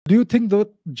Do you think the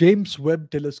James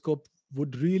Webb telescope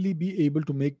would really be able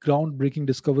to make groundbreaking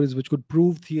discoveries which could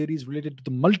prove theories related to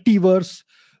the multiverse,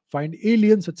 find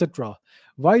aliens, etc.?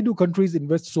 Why do countries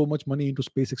invest so much money into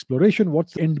space exploration?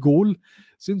 What's the end goal?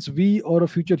 Since we or a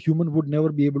future human would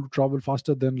never be able to travel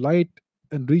faster than light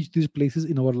and reach these places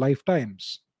in our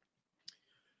lifetimes.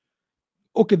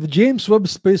 Okay, the James Webb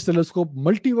Space Telescope,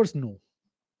 multiverse, no.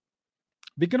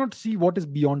 We cannot see what is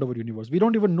beyond our universe. We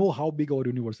don't even know how big our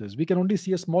universe is. We can only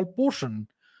see a small portion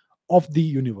of the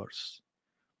universe.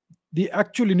 The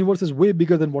actual universe is way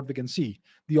bigger than what we can see.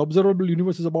 The observable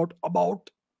universe is about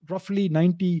roughly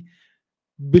 90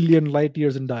 billion light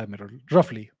years in diameter,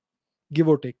 roughly, give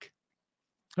or take.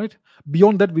 Right?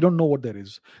 Beyond that, we don't know what there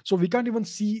is. So we can't even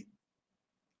see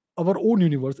our own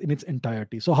universe in its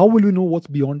entirety. So how will we know what's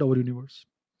beyond our universe?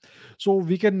 So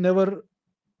we can never.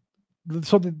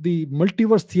 So the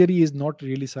multiverse theory is not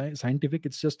really scientific.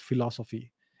 It's just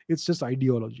philosophy. It's just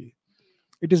ideology.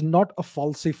 It is not a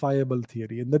falsifiable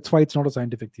theory, and that's why it's not a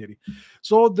scientific theory.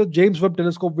 So the James Webb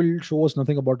telescope will show us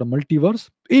nothing about a multiverse.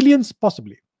 Aliens,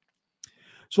 possibly.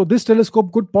 So this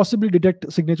telescope could possibly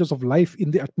detect signatures of life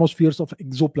in the atmospheres of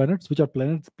exoplanets, which are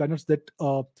planets that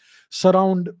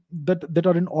surround that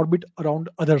are in orbit around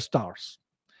other stars.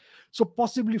 So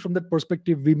possibly from that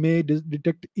perspective, we may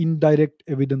detect indirect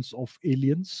evidence of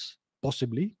aliens,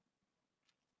 possibly.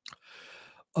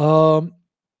 Um,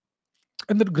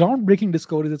 and the groundbreaking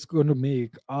discoveries it's going to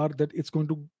make are that it's going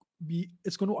to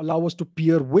allow us to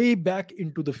peer way back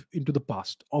into the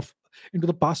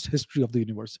past history of the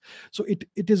universe. So it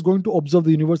is going to observe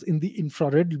the universe in the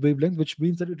infrared wavelength, which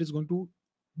means that it is going to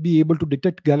be able to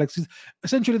detect galaxies,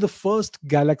 essentially the first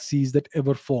galaxies that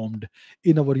ever formed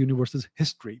in our universe's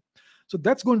history. So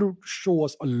that's going to show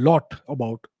us a lot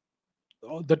about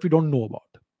that we don't know about.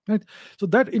 Right. So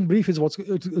that, in brief, is what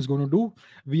it is going to do.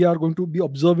 We are going to be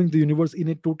observing the universe in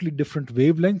a totally different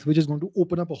wavelength, which is going to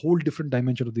open up a whole different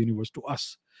dimension of the universe to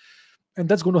us, and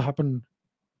that's going to happen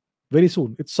very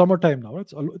soon. It's summertime now.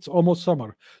 It's almost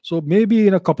summer. So maybe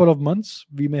in a couple of months,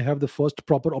 we may have the first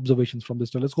proper observations from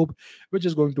this telescope, which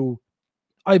is going to,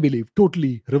 I believe,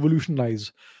 totally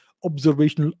revolutionize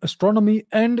observational astronomy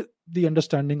and the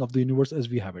understanding of the universe as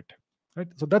we have it. Right.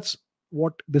 So that's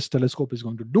what this telescope is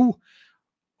going to do.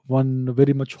 One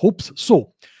very much hopes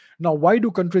so. Now, why do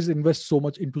countries invest so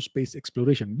much into space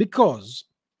exploration? Because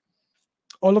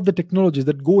all of the technologies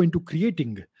that go into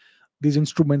creating these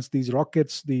instruments, these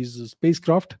rockets, these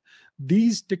spacecraft,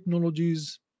 these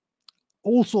technologies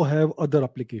also have other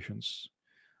applications.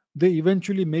 They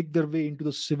eventually make their way into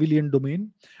the civilian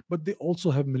domain, but they also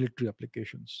have military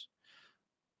applications.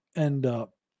 And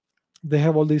they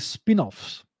have all these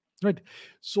spin-offs, right?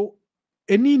 So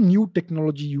any new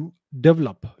technology you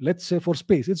develop, let's say for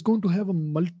space, it's going to have a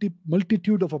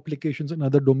multitude of applications in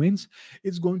other domains.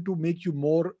 It's going to make you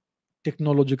more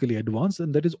technologically advanced,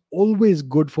 and that is always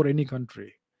good for any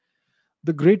country.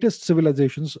 The greatest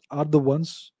civilizations are the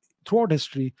ones throughout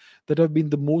history that have been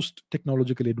the most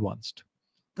technologically advanced,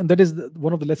 and that is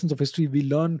one of the lessons of history we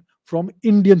learn from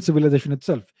Indian civilization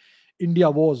itself. India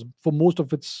was, for most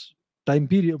of its time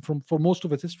period, for most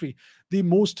of its history, the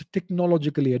most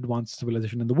technologically advanced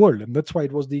civilization in the world, and that's why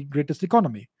it was the greatest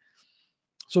economy.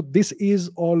 So this is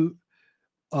all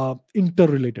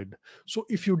interrelated. So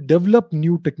if you develop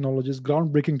new technologies,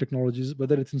 groundbreaking technologies,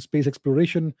 whether it's in space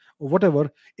exploration or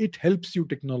whatever, it helps you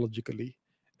technologically,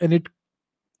 and it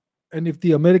and if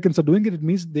the Americans are doing it, it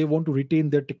means they want to retain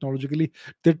their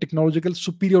technological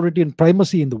superiority and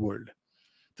primacy in the world.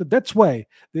 So that's why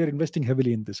they are investing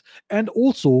heavily in this. And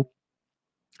also,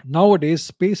 nowadays,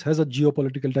 space has a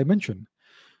geopolitical dimension.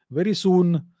 Very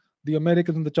soon, the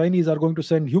Americans and the Chinese are going to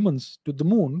send humans to the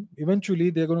moon. Eventually,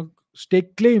 they're going to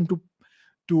stake claim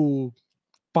to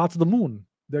parts of the moon.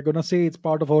 They're going to say it's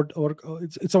part of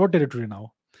it's our territory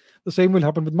now. The same will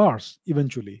happen with Mars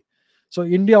eventually. So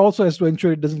India also has to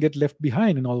ensure it doesn't get left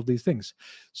behind in all of these things.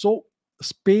 So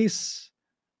space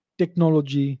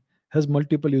technology has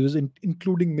multiple uses,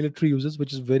 including military uses,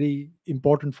 which is very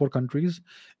important for countries.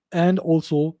 And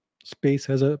also, space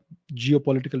has a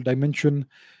geopolitical dimension.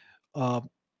 Uh,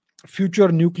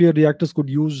 Future nuclear reactors could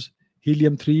use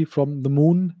helium-3 from the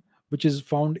moon, which is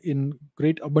found in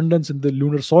great abundance in the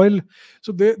lunar soil.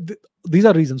 So these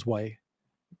are reasons why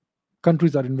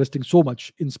countries are investing so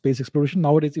much in space exploration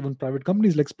nowadays, even private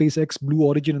companies like SpaceX, Blue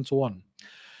Origin, and so on.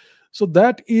 So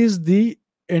that is the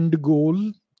end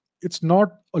goal. It's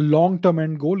not a long-term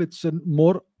end goal, it's a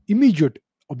more immediate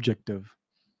objective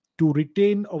to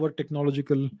retain our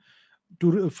technological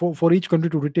for each country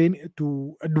to retain,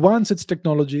 to advance its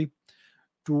technology,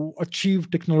 to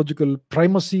achieve technological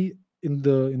primacy in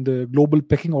the global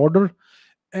pecking order,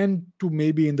 and to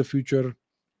maybe in the future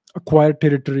acquire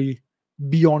territory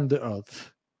beyond the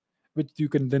earth, which you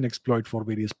can then exploit for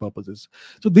various purposes.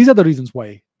 So these are the reasons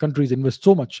why countries invest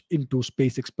so much into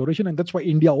space exploration, and that's why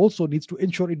India also needs to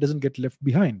ensure it doesn't get left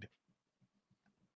behind.